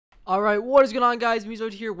Alright, what is going on, guys?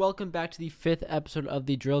 MeeZoid here. Welcome back to the 5th episode of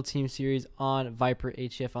the Drill Team series on Viper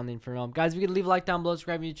HCF on the Inferno. Guys, if you could leave a like down below,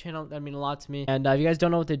 subscribe to the channel, that'd mean a lot to me. And if you guys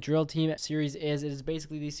don't know what the Drill Team series is, it is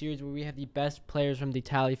basically the series where we have the best players from the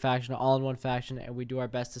Tally faction all in one faction, and we do our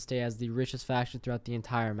best to stay as the richest faction throughout the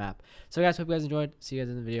entire map. So guys, hope you guys enjoyed. See you guys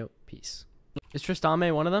in the video. Peace. Is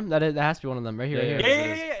Tristame one of them? That has to be one of them. Right here, Yeah,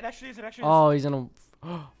 it actually is. Oh, he's in a...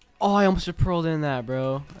 Oh, I almost just pearled in that,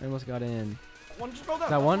 bro. I almost got in. One just rolled out.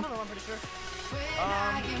 That one? I'm pretty sure.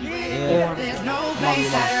 Yeah. There's no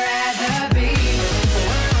place I'd rather be.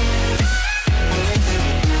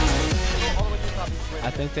 I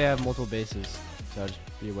think they have multiple bases, so just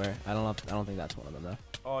be aware. I don't think that's one of them though.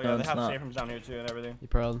 Oh yeah, they have safe rooms down here too and everything. You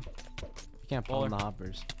pearled. You can't pull in the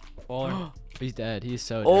hoppers. Baller. He's dead. He's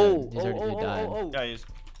so Oh, dead. He died. Yeah,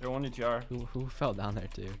 they're 1DTR. Who fell down there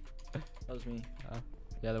too? That was me.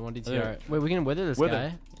 Yeah, they're 1DTR. Wait, we can wither this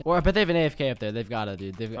guy. Or I bet they have an AFK up there. They've got it,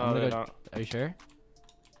 dude. I'm gonna go. Are you sure?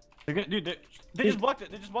 They're gonna, dude. They just blocked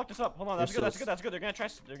it. They just blocked us up. Hold on. That's good. That's good. That's good. They're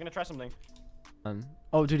gonna try something.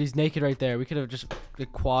 Oh, dude, he's naked right there. We could have just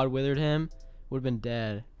quad withered him. Would have been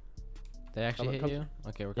dead. They actually hit you?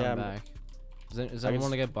 Okay, we're coming back. Does anyone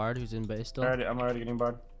want to get barred who's in base still? I'm already getting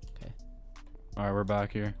barred. Okay. All right, we're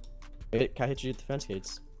back here. Can I hit you at the fence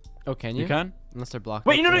gates? Oh, can you? You can? Unless they're blocked.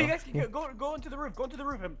 Wait, no, you guys can go into the roof. Go into the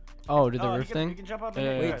roof. Oh, do the roof You thing? can jump up.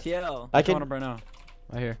 Yeah, Wait, TL. I can right now.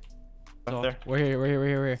 Right here. up there. We're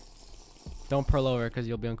here. Don't pearl over because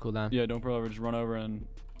you'll be on cooldown. Yeah, don't pull over. Just run over and.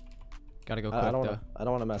 Gotta go quick though. I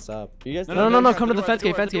don't want to mess up. You guys? No, come to the fence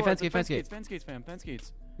gate. Fence gates, fam. Fence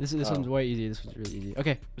gates. This one's way easy. This one's really easy.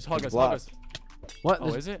 Okay. Just hug us. What?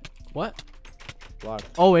 Oh, is it? What? Blocked.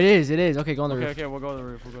 Oh, it is. Okay, go on the roof. Okay, we'll go to the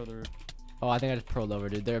roof. Oh, I think I just pearled over,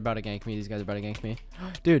 dude. They're about to gank me. These guys are about to gank me.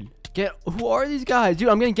 Dude, who are these guys? Dude,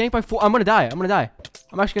 I'm getting ganked by 4. I'm gonna die.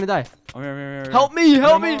 I'm actually gonna die. I'm here. Help me!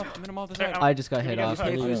 I I just got hit off.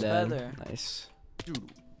 He's dead. Nice.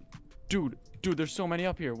 Dude, there's so many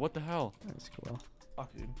up here. What the hell? That's cool.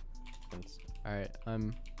 Fuck, dude. Alright,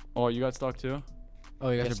 Oh, you got stuck too? Oh,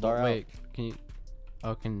 you guys are star out. wait, can you...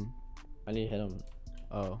 Oh, I need to hit him.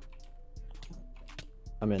 Oh.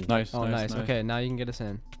 I'm in. Nice. Oh, nice. Okay, now you can get us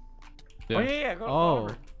in. Yeah. Oh, yeah. Go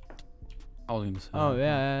over. I was gonna say. Oh,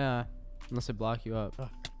 yeah. Unless they block you up.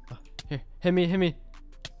 Here, hit me.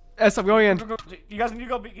 Yes, I'm going in. Go. You guys need to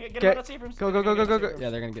go get out of safe rooms. Go.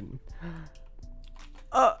 Yeah, they're gonna get in.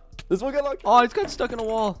 This one got locked. Oh, he's got stuck in a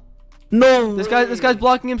wall. No. This guy's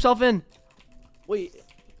blocking himself in. Wait.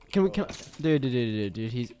 Dude,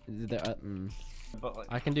 he's there. But, like,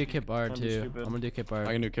 I can do Kip Bard too. stupid. I'm gonna do Kip Bard.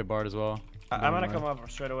 I can do Kid Bard as well. I'm gonna come up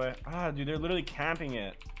straight away. Dude, they're literally camping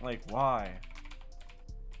it. Like, why?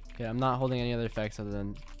 Okay, I'm not holding any other effects other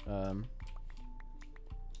than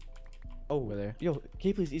over there. Yo, can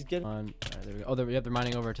you please? He's getting. Alright, there we go. Oh, they're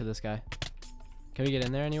mining over to this guy. Can we get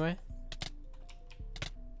in there anyway?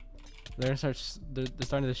 They're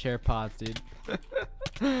starting to share pods, dude.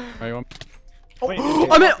 Are you on? Wait,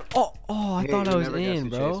 I'm in. Oh, I thought I was in,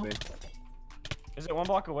 bro. Is it 1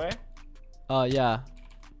 block away? Yeah,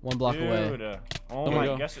 1 block away. Dude. Oh my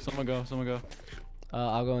gosh. Someone go.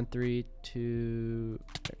 I'll go in 3, 2.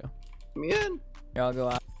 There you go. Me in. Yeah, I'll go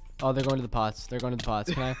out. Oh, they're going to the pots.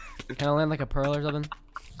 Can I land like a pearl or something?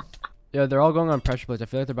 Yeah, they're all going on pressure plates. I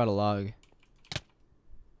feel like they're about to log.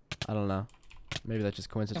 I don't know. Maybe that's just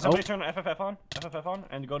coincidence. Can somebody turn FFF on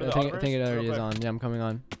and go to the I think it already is on. Yeah, I'm coming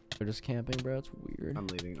on. They're just camping, bro. It's weird. I'm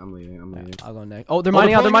leaving. Yeah, I'll go next. Oh, they're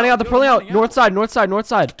mining out. They're pulling out. North side. You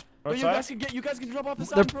guys can drop off the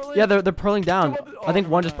side. They're purling down. I think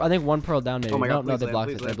one pearl down maybe. Oh my God, No, they please blocked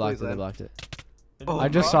land, it. They blocked it. Oh I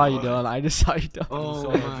just saw you, Dylan.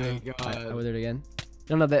 Oh my God. I withered again.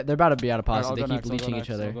 No, they're about to be out of pots. They keep leeching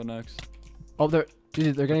each other. I'll go next. Oh, they're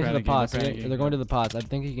getting to the pots. They're panicking. going to the pots. I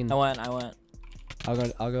think you can. I went.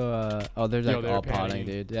 I'll go. Oh, they're like all potting,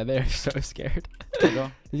 dude. Yeah, they're so scared.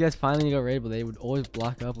 These guys finally need to go raid, but they would always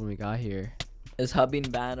block up when we got here. Is hubbing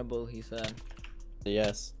bannable? He said.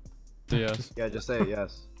 Yes. Yes. Yeah, just say it,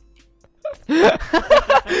 yes.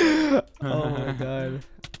 Oh my God.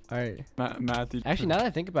 All right. Matthew. Actually, now that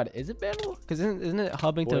I think about it, is it bannable? Because isn't it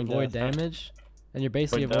hubbing to avoid damage? And you're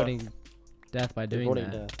basically avoiding death by doing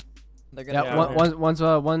that. Yeah,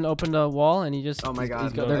 one opened a wall and he just. Oh my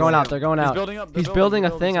God. They're going out. He's building a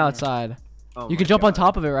thing outside. Oh you can jump on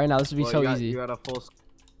top of it right now. This would be so easy. You got a full.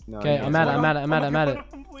 Okay, I'm at it.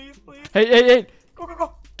 Please. Hey.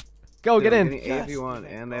 Go. Go, get in.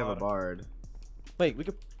 AP1 and they have a bard. Wait, we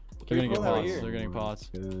could. They're getting pots.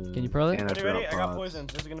 Can you pearl it? And Ready? I got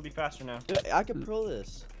poisons. This is gonna be faster now. Dude, I can pearl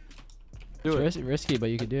this. Do it. It's risky, but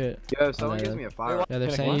you could do it. Yo, someone then- gives me a fire. Yeah, they're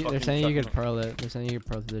Kidding, saying one they're fucking saying you could second. pearl it. They're saying you could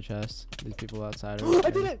pearl through the chest. These people outside. I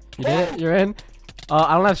did it. You did it. You're in.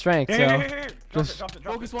 I don't have strength, so Here. Drop just- it, drop it,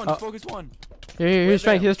 drop Focus it. one. Oh. Focus one. here's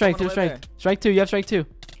strength. there. Here's strength. Here's Someone strength. Strength 2. You have strength 2.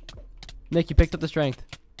 Nick, you picked up the strength.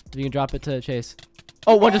 You can drop it to Chase.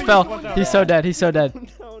 Oh, one just fell. He's so dead. He's so dead.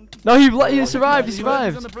 No, he survived. He He's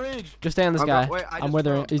survived. on the bridge. Just stay on this I'm guy. go- wait, I I'm just with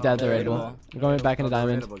her. fell. He's dead. Oh, They're they're raidable. raidable. You're going back into Oh,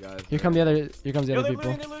 they're diamond. raidable, guys. Here come the other. Here comes the Yo, other they're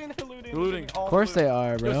people. looting, they're looting. They're looting. All Of course they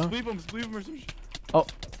are, Yo, bro. sleep him or some shit.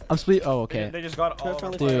 I'm sleep. Oh, okay. They just got all of our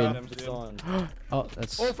Friendly Dude. fire fire. items, It's dude. on. Oh,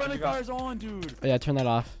 that's. Oh, friendly you got? fire's on, dude. Yeah, turn that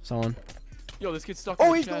off. Someone. Yo, this kid's stuck. Oh,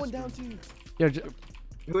 in he's the chest, going down dude. too. Yo,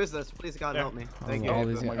 Who is this? Please, God, Yeah. help me. Thank you. all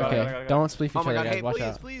these Oh my guys. God, Okay, I gotta go. don't spleef each Oh my other, God, guys. hey, Watch please,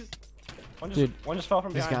 out. please. Dude, One just fell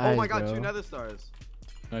from these behind. guys- Oh my God, bro. 2 nether stars.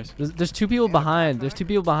 Nice. There's 2 people behind. There's 2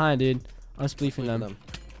 people behind, dude. I'm spleefing them. them.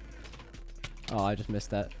 Oh, I just missed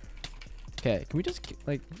that. Okay, can we just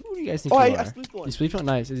like? Who do you guys think Oh, you I are? split one. You spleef one?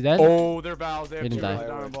 Nice. Is he dead? Oh, they're Vals. They have He two didn't rows of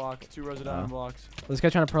die. diamond blocks. 2 rows of diamond blocks. This guy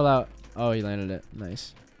trying to pearl out. Oh, he landed it.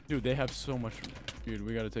 Nice. Dude, they have so much. Dude,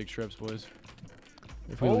 we gotta take strips, boys.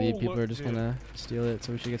 If we Oh, leave, people look, are just dude. gonna steal it.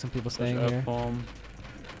 So we should get some people staying There's here. F-bomb.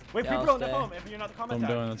 Wait, Yeah, I'll people on the stay. phone. If you're not the comment I'm tag.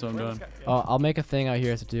 done, that's what I'm Where done. this guy- Oh, I'll make a thing out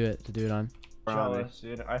here to do it on. Jealous,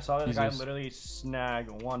 dude. I saw this guy Jesus. literally snag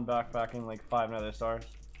one backpacking like 5 nether stars.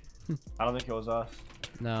 I don't think it was us.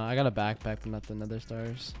 No, I got a backpack, but not the nether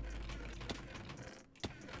stars.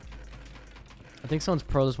 I think someone's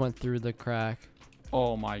pearl just went through the crack.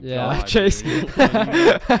 Oh my Yeah, god. Chase. dude. It's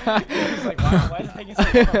like, why is it taking so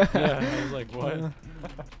long? Yeah, I was like, what?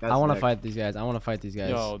 That's I want to Nick. fight these guys. I want to fight these guys.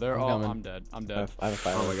 Yo, they're I'm all. coming. I'm dead. I'm dead. I have a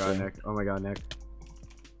fire. Oh my God, Nick. Oh my God, Nick.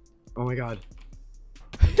 Oh my God.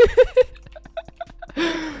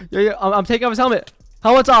 Yeah, I'm taking off his helmet.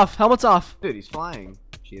 Helmet's off. Helmet's off. Dude, he's flying.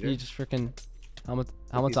 Cheater. He just freaking helmet's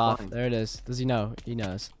he's off. flying. There it is. Does he know? He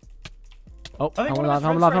knows. Oh, I think helmet one off. of his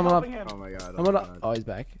Helmet off. friends tried Helmet off. helping him. Oh my God. Oh Helmet my off. God. Oh, he's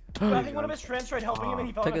back. I think one of his friends tried helping him and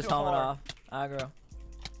he fell Took into his a helmet car. off. Aggro.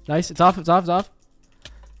 Nice. It's off. It's off. It's off.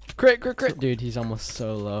 Crit, crit, crit. Dude, he's almost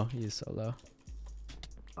so low. He's so low.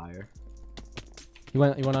 Fire. He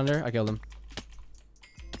went under. I killed him.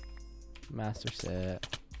 Master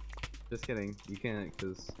set. Just kidding. You can't,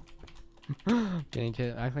 cause Getting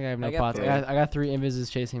killed. I think I have no I got pots. three. I got 3 invises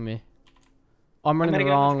chasing me. Oh, I'm running getting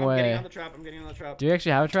the on wrong I'm getting way. on the trap. I'm getting on the trap. Do you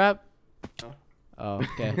actually have a trap? No. Oh,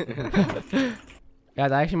 okay.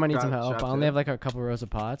 Guys, I actually might need some Trap- help. I trap's only it. have like a couple rows of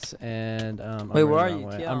pots, and I'm Wait, where running are the you,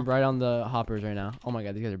 wrong way. TL? I'm right on the hoppers right now. Oh my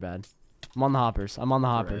god, these guys are bad. I'm on the hoppers. I'm on the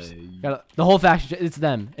hoppers. Great. The whole faction. It's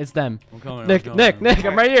them. It's them. I'm coming. Nick, I'm Nick, coming. Nick.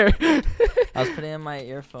 I'm right here. I was putting in my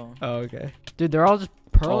earphone. Oh, okay. Dude, they're all just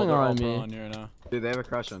Oh, pearling they're all on me. pearling you right now. Dude, they have a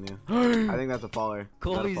crush on you. I think that's a faller. Is that a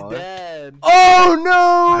Colby's faller? dead. Oh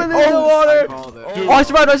no! And there's the I water. called it. Dude. Oh, I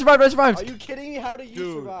survived! I survived! I Are survived! you kidding me? How do you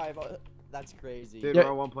Dude. survive? That's crazy. Dude, Yeah.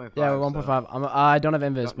 we're at 1.5. Yeah, we're 1.5. I don't have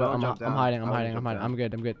invis, Don't- but don't I'm jump down. hiding. I'm I wouldn't hiding. I'm jump hiding. down. I'm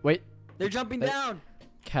good. I'm good. Wait. They're jumping They- down. No,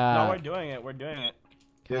 Cat. we're doing it. We're doing it.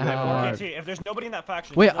 Dude, Ah. they Alright. faller. If there's nobody in that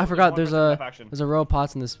faction. Wait, there's I no- forgot. one There's person in a that faction. there's a row of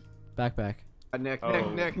pots in this backpack. Nick, Oh.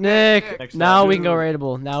 Nick. Nick. Next Now up. we can go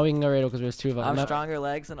raidable. Now we can go raidable because there's 2 of them. I'm I'm at- stronger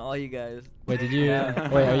legs than all you guys. Wait, did you? Yeah.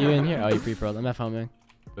 Wait, are you in here? Oh, you pre-pro'd. I'm at homing.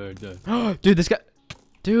 They're dead. Dude, this guy.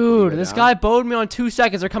 Dude, go this down? guy bowed me on 2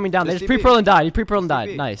 seconds. They're coming down. They Just just TP. pre-pro'd and died. He pre-pro'd and Just died.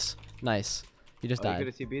 TP. Nice. Nice. He just Oh, you died. could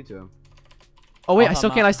have TP'd to him. Oh wait, I I'm still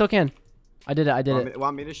can. out. I still can. I did it. I did it.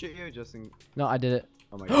 Want me to shoot you? Just in. No, I did it.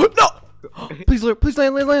 Oh my God. No! Please, please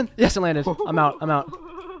land. Yes, it landed. I'm out. I'm out.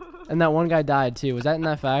 And that one guy died too. Was that in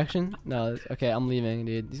that faction? No. Okay, I'm leaving,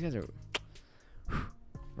 dude. These guys are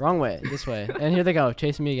wrong way. This way. And here they go,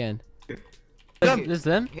 chasing me again. Hey, This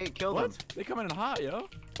them? Hey, kill them. What? They coming in hot, yo.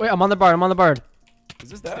 Wait, I'm on the ard. I'm on the board. Is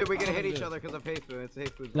this that? Dude, we can hit each other because of HateFoo. It's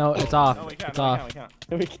HateFoo. No, it's off. No, we can't. It's No, off.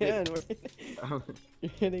 we can't. We can.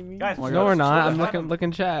 You're hitting me. Guys, Oh my No, God. we're not. Let's I'm go.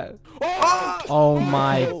 looking chat. Oh! Oh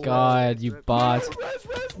my Oh, god, you rip. bots.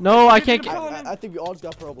 Res. No, I can't. I think we all just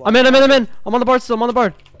got pro block. I'm in. I'm on the board still. I'm on the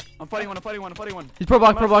board. I'm fighting one. He's pro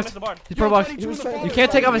box. Missed the bar. He's pro box. He was trying You to-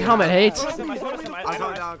 can't take off his helmet, Hate. I noticed him, I noticed him, I I'm coming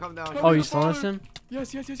noticed. down. Come down. Oh, you slowing him?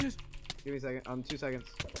 Yes. Give me a second. 2 seconds.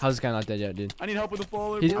 How's this guy not dead yet, dude? I need help with the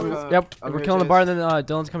faller. He's, boys. yep, I'm we're here, killing the Chase. bar, and then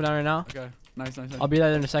Dylan's coming down right now. Okay. Nice. I'll be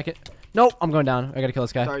there in a second. Nope, I'm going down. I gotta kill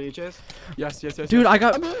this guy. Sorry, you Chase. Yes. Dude, I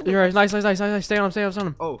got. You're right. Nice. Stay on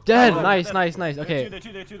him. Oh. Dead. Oh, Nice. They're Okay.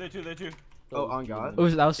 They're two. Oh, on God. That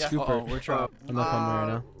was Yeah. super. We're trapped. I'm not coming right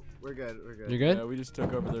now. We're good. We're good. You're good? Yeah, we just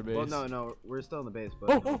took over their base. Well, no, we're still in the base,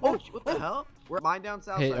 but. Oh, What the hell? We're mine down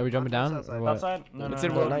south. Hey, side. are we jumping Mine down? south side. Or what? Outside? No, no, It's no,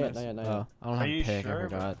 in no. wilderness. Not yet. Oh, I don't Are have you a pick. sure? I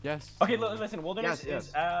forgot. Yes. Okay, listen. Wilderness Yes,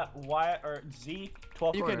 is at Y or Z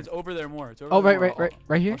 12 You corner. can. It's over there more. It's over Oh, there right more.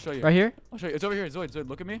 right here. I'll show you. Right here. I'll show you. It's over here. Zoid,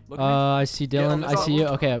 look at me. Look at me. I see Get on Dylan. this I see you.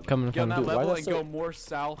 level. Okay, I'm coming. I'm Get on that coming. why level that's and so- go more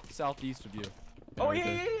southeast of you. Oh, right yeah,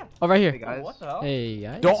 there. yeah, yeah. Oh, right Hey here. guys. What the hell? Hey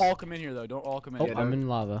guys. Don't all come in here though. Don't all come in. Oh, here. I'm in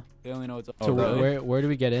lava. They only know it's. So really? where do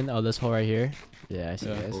we get in? Oh, this hole right here. Yeah, I see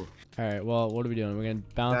Yeah. guys. Cool. All right. Well, what are we doing? We're gonna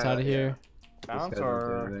bounce out of here. Bounce This guy doesn't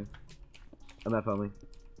do or... anything. I'm not filming.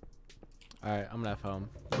 All right. I'm gonna have home.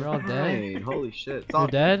 We're all dead. Dang, holy shit. You're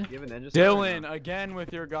dead? You have an engine Dylan again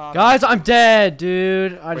with your god. Guys, I'm dead,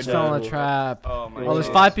 dude. I just We're fell in dead. a trap. Oh, my Oh, there's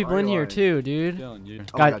God. 5 people Why in you here lying? too, dude. Dylan, you.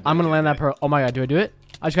 Oh my Guys, God, I'm do gonna it, land do that it. pearl. Oh my God, do I do it?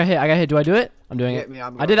 I just got hit. I got hit. Do I do it? I'm doing Hit it. me,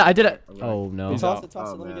 I'm I did it. I did it. Alright. Oh no. He's Toss out. it,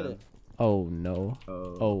 toss it. Let me get man. it. Oh no.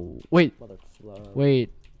 Oh. Oh wait, Mother flow.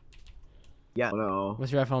 wait. Yeah. Oh, no.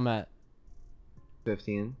 What's your iPhone at?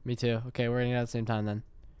 15. Me too. Okay, we're gonna get at the same time then.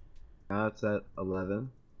 Now it's at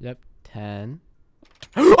 11. Yep. 10.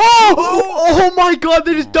 Oh my God!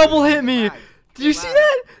 They just double hit me. It lagged. Did you It see lagged.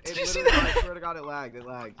 that? It Did you see literally- that? I swear to God, it lagged. It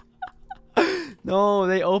lagged. No,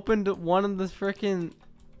 they opened one of the freaking.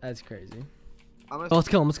 That's crazy. I'm gonna Oh, let's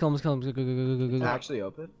kill him. Let's kill him. Let's kill him. Go, go, go, go, go, go, It go. actually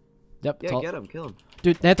open. Yep. Yeah, tall- get him. Kill him.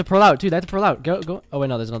 Dude, they have to pearl out. Dude, they have to pearl out. Go, go. Oh wait,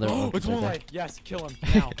 no, there's another one. It's right one there. life. Yes, kill him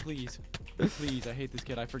now, please. Please, I hate this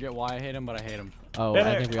kid. I forget why I hate him, but I hate him. Oh, There, I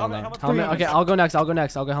there. think we all know. Helmet, Helmet. helmet, Okay, helmet. I'll go next. I'll go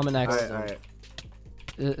next. I'll go helmet next. Alright, alright.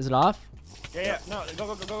 Is it off? Yeah, yeah. No,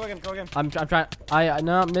 go again. Go again. I'm trying.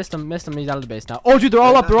 No, missed him. Missed him. He's out of the base now. Oh, dude, they're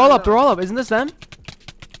all up. They're all up. They're all up. Isn't this them?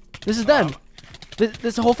 This is them.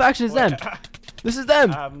 This whole faction is them. This is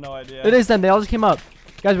them. I have no idea. It is them. They all just came up.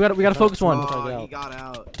 Guys, we gotta focus one. Oh, he got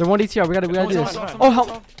out. They're one DTR. We gotta do this. Someone- Oh,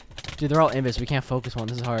 help! Dude, they're all invis. We can't focus one.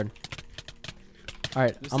 This is hard. All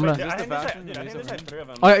right, This I'm is- gonna. Yeah, Is I this think the this faction? had, dude, I think Is this it had 3 of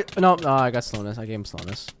them. All right, no, I got slowness. I gave him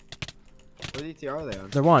slowness. What DTR are they on?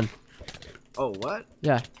 They're one. Oh, what?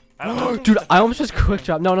 Yeah. I don't know. Dude, I almost just quick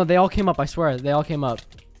drop. No, they all came up. I swear, they all came up.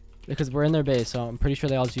 Because we're in their base, so I'm pretty sure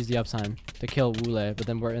they all just used the up sign to kill Wule. But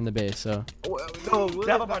then we're in the base, so. Oh, no, Will's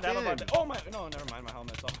They have a back bar, they have a bar. in. Oh my, no, never mind. My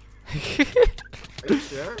helmet's off. Are you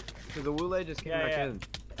sure? Because the Wule just came Yeah, back yeah. in.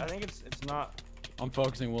 I think it's not. I'm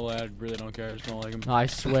focusing Will. I really don't care. I just don't like him. No, I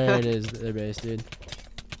swear it is their base, dude.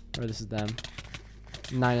 Or this is them.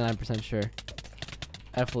 99% sure.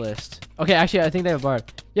 F list. Okay, actually, I think they have a bar.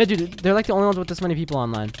 Yeah, dude, they're like the only ones with this many people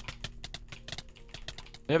online.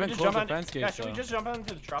 They haven't Just closed the jump fence yeah, gates should we though. just jump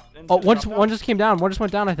into the drop? Into Oh, the one drop zone? just came down. One just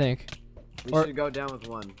went down, I think. We Or- should go down with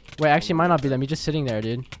one. Wait, actually, it might not be them. He's just sitting there,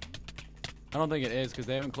 dude. I don't think it is because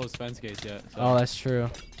they haven't closed fence gates yet. So. Oh, that's true.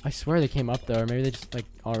 I swear they came up though, or maybe they just like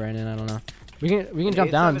all ran in. I don't know. We can jump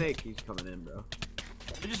 878 down. keeps coming in, bro.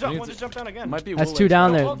 They just I jump, think one just jump down again. It might be That's Will two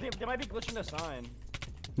down as there. Well, they might be glitching the sign.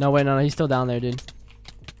 No, wait, no, he's still down there, dude.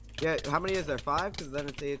 Yeah, how many is there? 5? Because then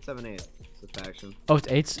it's 878. It's a faction. Oh, it's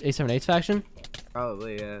 878's faction.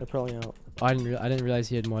 Probably, yeah. They're probably out. Oh, I didn't realize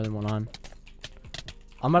he had more than one on.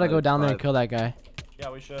 I'm about to go It's down there and 5. kill that guy.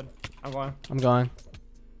 Yeah, we should. I'm going. I'm going.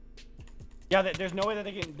 Yeah, there's no way that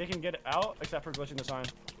they can get out except for glitching the sign.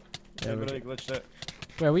 Yeah, They we're literally glitched it.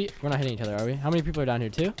 Wait, we're not hitting each other, are we? How many people are down here?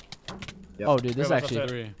 2? Yep. Oh, dude, this is Yeah, actually.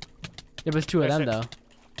 that's Three. Yeah, but it's 2 of There's them 6. though.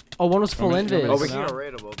 Oh, one was full Want me to- invis. Oh, Is we it can now? go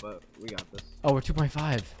raidable, but we got this. Oh, we're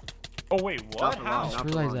 2.5. Oh wait, what? Not for How? long, Just not for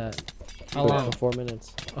realized long. that. How Wait long? for 4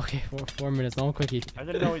 minutes. Okay, 4 minutes. Long quickie. I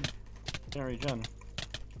didn't know we didn't regen.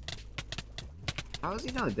 How is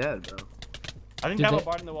he not dead, bro? I think Did they have they- a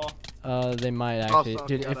bar in the wall. They might actually, Soft,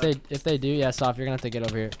 dude. yeah, If they do, yeah, Soft, you're gonna have to get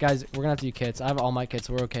over here, guys. We're gonna have to do kits. I have all my kits,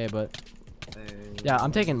 so we're okay. But yeah,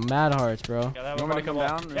 I'm taking mad hearts, bro. Yeah, they have You a want me bar to in the come wall.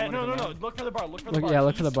 down? You Yeah, want me no, to no, come no. down? Look for the bar. Look for the Look- bar. yeah,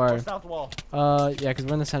 look for the East or bar. South wall. Yeah, cause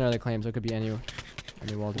we're in the center of the claim, so it could be any wall. To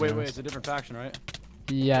be Wait, honest. it's a different faction, right?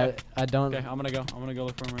 Yeah, I don't. Okay, I'm gonna go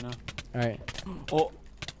look for him right now. All right. Oh,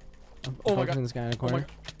 I'm Oh my focusing God. this guy in the oh my. corner.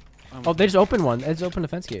 Oh, Oh, they just opened one. They just opened the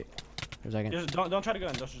fence gate. For a second. Just don't try to go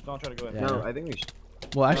in. Just don't try to go in. Yeah. No, I think we should.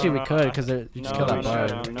 Well, actually, No, we no, could, no, cause you just No, killed no, that no, bar.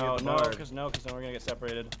 no, We're no, gonna get no, barred. because then we're gonna get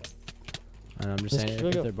separated. And I'm just Let's saying, go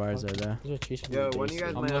if go. their bars are there. There's a cheese from Yo, the when base, you guys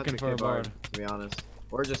dude. I'm might have looking to for a kit bar, bard. to be honest.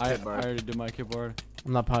 Or just I kit bar. already did my kit board.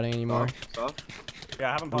 I'm not potting anymore. Soft? Yeah,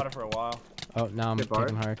 I haven't bought it for a while. Oh, now I'm Good bar?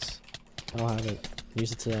 taking hearts. I don't have it.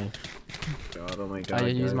 Use it today. God, oh my god. I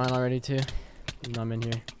used guys. mine already too. I'm in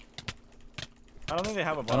here. I don't think they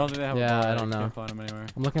have a I bar. don't think they have Yeah, a bar. I don't know. Can't find them anywhere.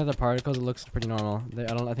 I'm looking at the particles. It looks pretty normal.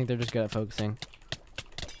 I think they're just good at focusing.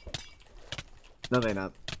 No, they're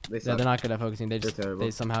not. They Yeah, suck. they're not good at focusing. They just terrible.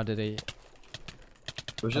 they somehow did a It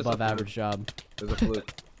was just above a fluke. average job. It was a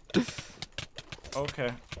fluke. Okay.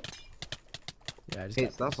 Yeah, I just Hey,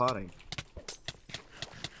 got stop this. potting.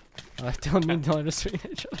 Dylan and Dylan just swinging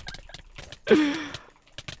at each other.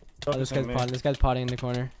 Oh, this guy's potting. This guy's potting in the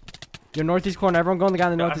corner. Your northeast corner. Everyone go in the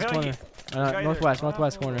guy in the Yo, I northeast feel corner. like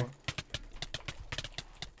Northwest corner.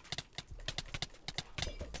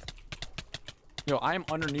 Yo, I am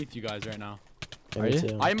underneath you guys right now. Yeah, Are me you?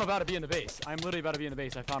 too. I am about to be in the base. I'm literally about to be in the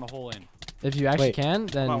base. I found a hole in. If you actually Wait. can,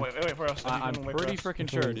 then Come on, wait for us. I'm Wait for pretty us. freaking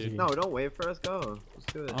Which one sure, is dude. he? No, don't wait for us. Go.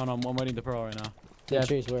 Let's do it. Oh no, I'm waiting the pearl right now. yeah,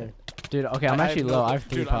 Chase, where? dude. Okay, I'm I actually have low. no- I have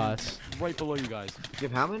 3 dude, I'm pots. right below you guys. You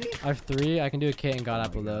have how many? I have 3. I can do a kit and god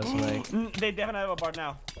apple though. So like, They definitely have a bar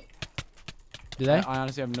now. do they? I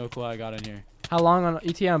honestly have no clue how I got in here. How long on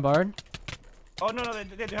ETM Bard? Oh no, they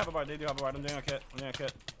do have a bar. They do have a bar. I'm doing a kit.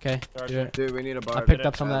 Okay, There are do it. Dude, we need a bar. I picked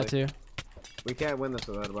up some of that too. We can't win this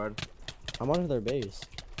without a bar. I'm under their base.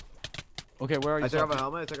 Okay, where are you? I took off a Soft?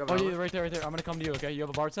 helmet. I took off a Oh helmet. yeah, right there, right there. I'm gonna come to you. Okay, you have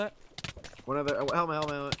a bard set? One other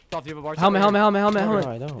helmet. Soft, you have a bard set? Helmet, right helmet, helmet, helmet, No,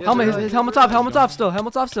 helmet. I don't. Yeah, Helmet, really? his helmet's off. Helmet's off still.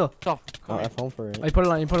 Helmet's off still. here. Soft, Oh, come I here. phone for it. Oh, you put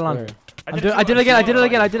it on. You put it on. Where? I did it again. I did it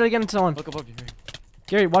again. I did it again. Someone. Look above you. Here.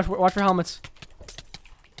 Gary, watch for helmets.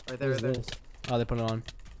 Right there, What right is there. this? Oh, they put it on.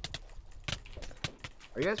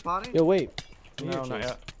 Are you guys potting? Yo, wait. No, Here, not Chase.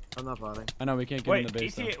 yet. I'm not potting. I know we can't get in the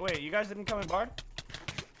base. Wait, wait, you guys didn't come in bar?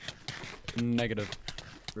 Negative.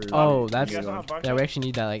 Rude. Oh, You that's guys don't have bar? yeah. We actually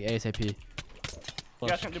need that like ASAP. You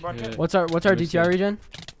guys can't do bar kit? What's our Let me DTR see. regen?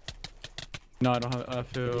 No, I don't have. I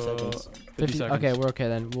feel 50 seconds. 50 seconds. Okay, we're okay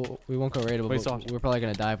then. We won't go raidable. Wait, But soft. we're probably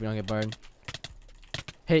gonna die if we don't get barred.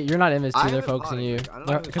 Hey, you're not in this I too. They're haven't focusing potted, you like, I don't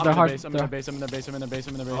They're- know because I'm they're in the hard. base. I'm in the base. I'm in the base. I'm in the base.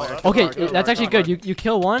 I'm in the base. Oh, I'm in the base. okay. Okay, Bar, that's bar, actually bar. good. You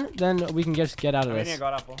kill one, then we can just get out of I need a this.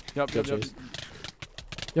 god apple. Yep, yep, yep. Chase.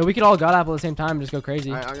 Yo, we could all god apple at the same time and just go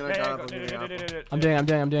crazy. Alright, I'm gonna Yeah, got yeah, up go, and do give it, you do an it, apple. do it.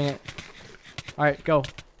 I'm doing it. All right, go.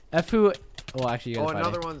 HateFoo. Well, actually, you Oh, guys are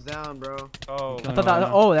another fighting. one's down, bro. Oh. I thought that.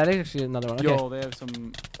 Oh, that is actually another one. Okay. Yo, they have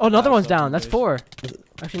some. Oh, another bad one's stuff in down. That's base. 4.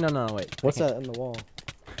 Actually, no, wait. What's Okay. that in the wall?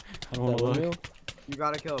 I don't want to That look. windmill? You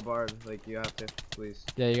gotta kill a bard. Like, you have to. Please.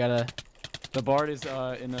 Yeah, you gotta. The bard is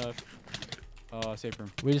in the safe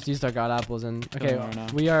room. We just used our god apples and okay, Killing right now.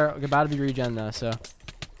 we are about to be regen though. So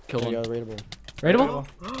Kill There you one. go, raidable.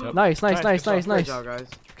 raidable. Yep. Nice. Nice, good Great Nice. job, guys.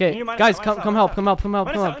 Okay, You minus guys, out, come minus help. out. Come help.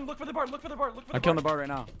 Minus out, look for the bar, look for the bar. I'm killing the bard right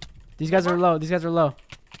now. These guys are low. These guys are low.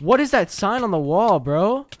 What is that sign on the wall,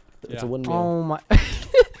 bro? It's Yeah. a windmill. Oh my.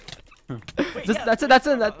 Wait, This- yeah, that's it, wait, that's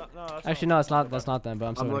it, no, that- no, no, that's Actually, not- no, it's not. That's not them. But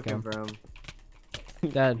I'm still I'm gonna looking kill for him. him.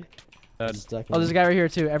 Dead. Dead. Stacking. Oh, there's a guy right here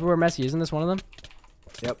too. Everywhere messy. Isn't this one of them?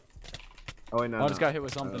 Oh, wait, no. I no. just got hit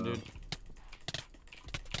with something, dude.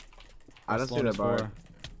 I don't see Sloan the is bar. 4.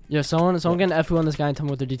 Yo, someone get an FU on this guy and tell me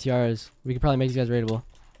what their DTR is. We could probably make these guys raidable.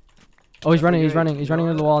 Oh, he's running. He's running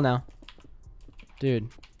into the wall now. Dude,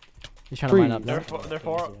 he's trying to mine up. They're No? they're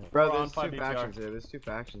 4. Bro, Four on there's 5 two BTR. factions here. There's two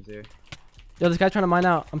factions here. Yo, this guy's trying to mine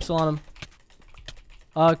out. I'm still on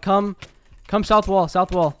him. Come south wall. If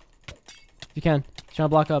you can. He's trying to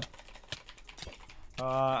block up.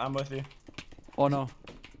 I'm with you. Oh no.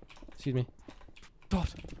 Excuse me.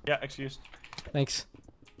 Soft. Yeah, excused. Thanks.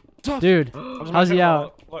 Soft. Dude, how's he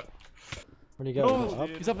out? Look. Where'd he go? No, Up?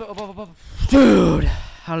 he's up above. Dude,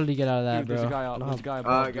 how did he get out of that, Dude, there's a bro? guy out. There's a guy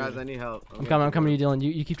above. Guys, dude. I need help. I'm coming to you, Dylan.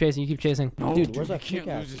 You keep chasing. No, Dude, where's we that can't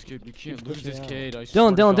pickaxe? lose this kid. We can't Keep lose this pushing kid. I Dylan,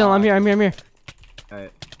 swear to I'm God. here.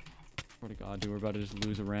 Alright. Swear to God, dude, we're about to just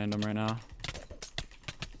lose a random right now.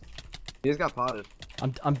 He just got potted.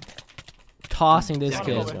 I'm tossing this Yeah,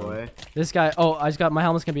 kid. go, Boy. This guy. Oh, I just got my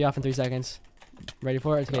helmet's gonna be off in 3 seconds. Ready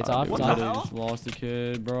for it? Okay, it's off. Dude, It's we off. the literally hell? just lost the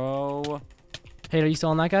kid, bro. Hey, are you still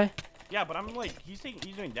on that guy? Yeah, but I'm like, he's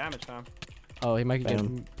doing damage, fam. Oh, he might be Bam.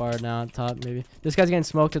 getting barred now at top, maybe. This guy's getting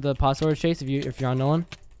smoked at the pot storage chase. If you're on Nolan.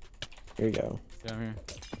 Here you go. Yeah, I'm here.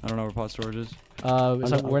 I don't know where pot storage is. So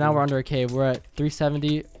Under- we're under a cave. We're at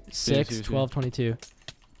 376, see. 1222.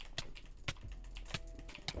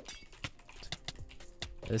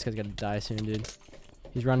 This guy's gonna die soon, dude.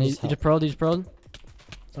 He's running. He just pro'd. He's on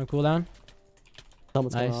cooldown.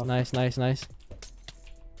 Helmet's coming off. Nice. I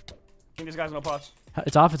think this guy's no pots.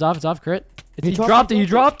 It's off. Crit. He dropped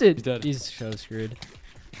dropped it. He's dead. He's so screwed.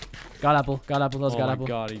 God apple. Let's Oh God my apple.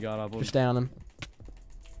 God, he got up. Just stay on him.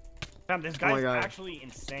 Fam, this Oh my guy's God. actually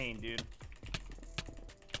insane, dude.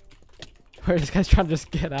 Where this guy's trying to just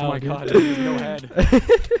get out. Oh my dude. God, dude, no head.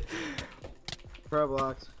 Pro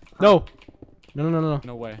blocks. No.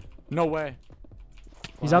 No way. No way.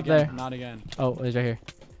 He's Not up again, there. Not again. Oh, he's right here.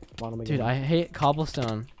 Want him Dude, again. I hate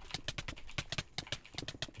cobblestone.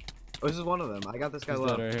 Oh, this is one of them. I got this guy He's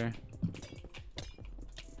low. dead right here.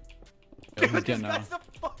 Yo, he's getting this out. guy's the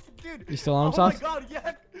fucking dude. You still on him, Oh my Soft? God,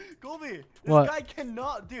 yeah, Colby. This What? guy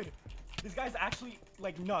cannot, dude. This guy's actually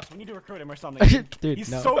like nuts. We need to recruit him or something. Dude, He's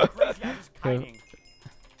no. so crazy. I'm just kiting.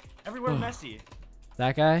 Everywhere messy.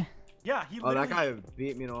 That guy? Yeah, he Oh, literally. that guy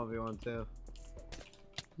beat me in 1v1 too.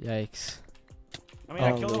 Yikes. I mean, I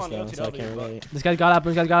don't killed him lose on the though, so I OTW, can't but- really. This guy's got apple.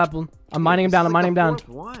 This guy's got apple. I'm mining him This down. is I'm like mining the him down. fourth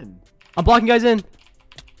one. I'm blocking guys in.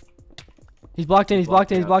 He's blocked in. He's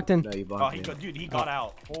blocked in. He's blocked in. No, you Oh, blocked me. dude, he got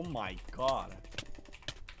out. Oh my god.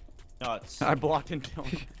 Nuts. I blocked him.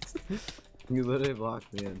 Dylan. You literally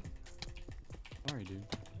blocked me in. Sorry, dude.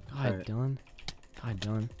 God, Alright. Dylan. God,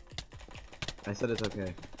 Dylan. I said it's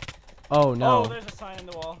okay. Oh no. Oh, there's a sign in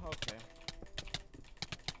the wall. Okay.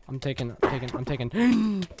 I'm taking.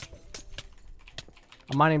 I'm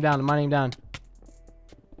mining him down. I'm mining him down.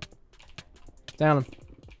 Down him.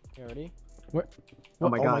 You ready? Where? Oh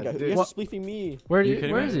my god, You dude. guys What? are spleefing me. Where? You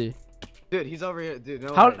kidding Where me? is he? Dude, he's over here. Dude,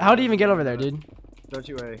 no. How? way. How do you even get over there, dude? Don't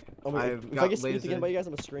you worry. Oh my, I've if I got get spleefed laser. again by you guys,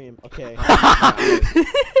 I'm gonna scream. Okay.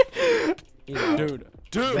 Dude.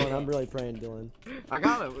 Dylan, I'm really praying, Dylan. I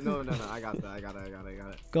got it. No, I got that. I got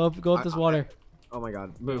it. Go up this water. Oh my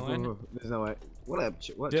god. Move. Dylan? There's no way. What up?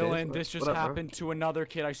 What? Chase? Dylan, What- this just what up, bro? happened to another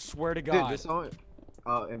kid. I swear to Dude, God. this one.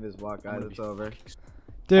 Oh, in this block, guys. gonna It's be over. I'm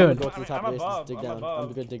Dude. gonna go to the top I'm of this above, and dig I'm down. above.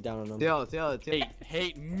 I'm gonna dig down on them. Tail.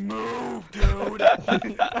 Hate, move, dude.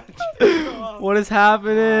 What is Dude,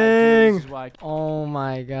 happening? this is why Oh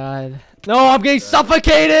my god. No, I'm getting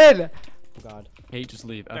suffocated! Oh god. hate just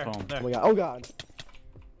leave. There, F home. Oh there. my god. Oh god.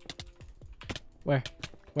 Where?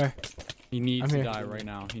 He needs I'm to here. die right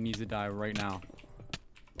now. He needs to die right now.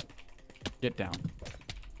 Get down.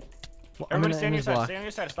 Well, I'm Everybody stay on in your his side. block. Stay on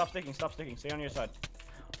your side. Stop sticking. Stay on your side.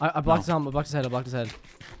 I blocked his helmet. I blocked his head. I blocked his head.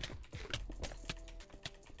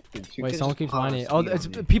 Dude, you Wait, can someone just keeps pop mining it. speed Oh, on it's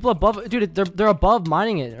me. people above. Dude, they're above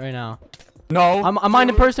mining it right now. No. I'm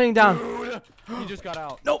mining personally down. Dude, he just got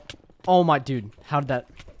out. Nope. Oh my dude. How did that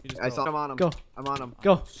He just I broke. saw him on him. Go. I'm on him.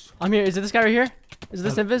 go? I'm here. Is it this guy right here? Is it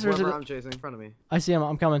this invis or is Whoever it? I'm chasing in front of me. I see him.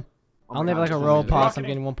 I'm coming. Oh I only my have like a God, roll it's pass. I'm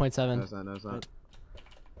rocketing. getting 1.7. No, it's not.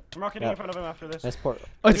 I'm rocketing in front of him after this. Nice port.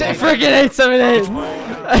 Oh, it's a freaking 878.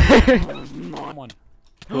 Come on.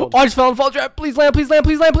 Oh, I just fell in the fall trap. Please land.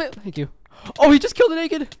 Thank you. Oh, he just killed a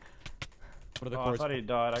naked. What are the Oh, I chords? thought he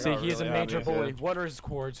died. I See, got he is a really major obvious. bully. What are his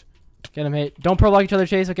chords? Get him, hate. Don't pro block each other,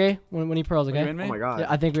 Chase. Okay? When he pearls, Are you okay? in me? Oh my god.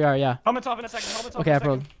 Yeah, I think we are. Yeah. Helmet's off in a second. Helmet's off Okay, in I a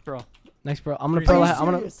second. pro. Bro. Next pro. I'm gonna Are pro. you I'm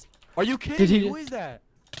gonna. Serious? Are you kidding? Did he- Who is that?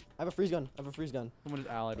 I have a freeze gun. Someone is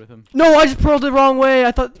allied with him. No, I just pearled the wrong way.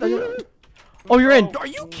 I thought. Oh, you're in. Are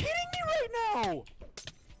you kidding me right now?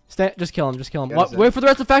 Just kill him. Yeah, What? he's in. Wait for the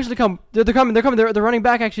rest of the faction to come. They're coming. They're running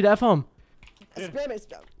back actually to F home. Spam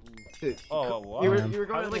it. Dude, Oh, what? you were man. going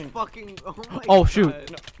How to did like he- fucking. Oh my Oh god. shoot.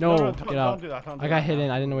 No, don't get out. do that. Don't do I got that. hit in.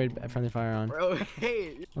 I didn't know we had friendly fire on. Bro,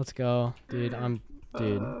 hey. Let's go, dude. I'm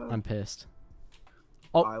pissed.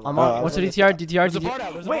 Oh, I I'm love on. it. What's the DTR? There's a DTR? part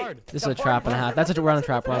out. There's a Wait. part. This is a trap and a half. That's a we're on a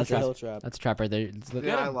trap. We're on a That's a trap. hill trap. That's a trap right there. It's the-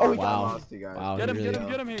 Yeah, I Oh, lost, wow. I lost you guys. Wow. Get him, he get really- him,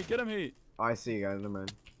 get him, heat, get him, heat. Oh, I see you guys. Never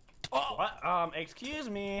mind. What? Excuse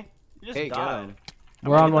me. You just Hey, get died. him.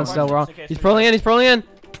 We're on one still. We're on. Okay, He's so pearling in.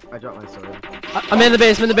 I dropped my sword. I'm in the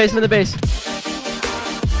base. I'm in the base.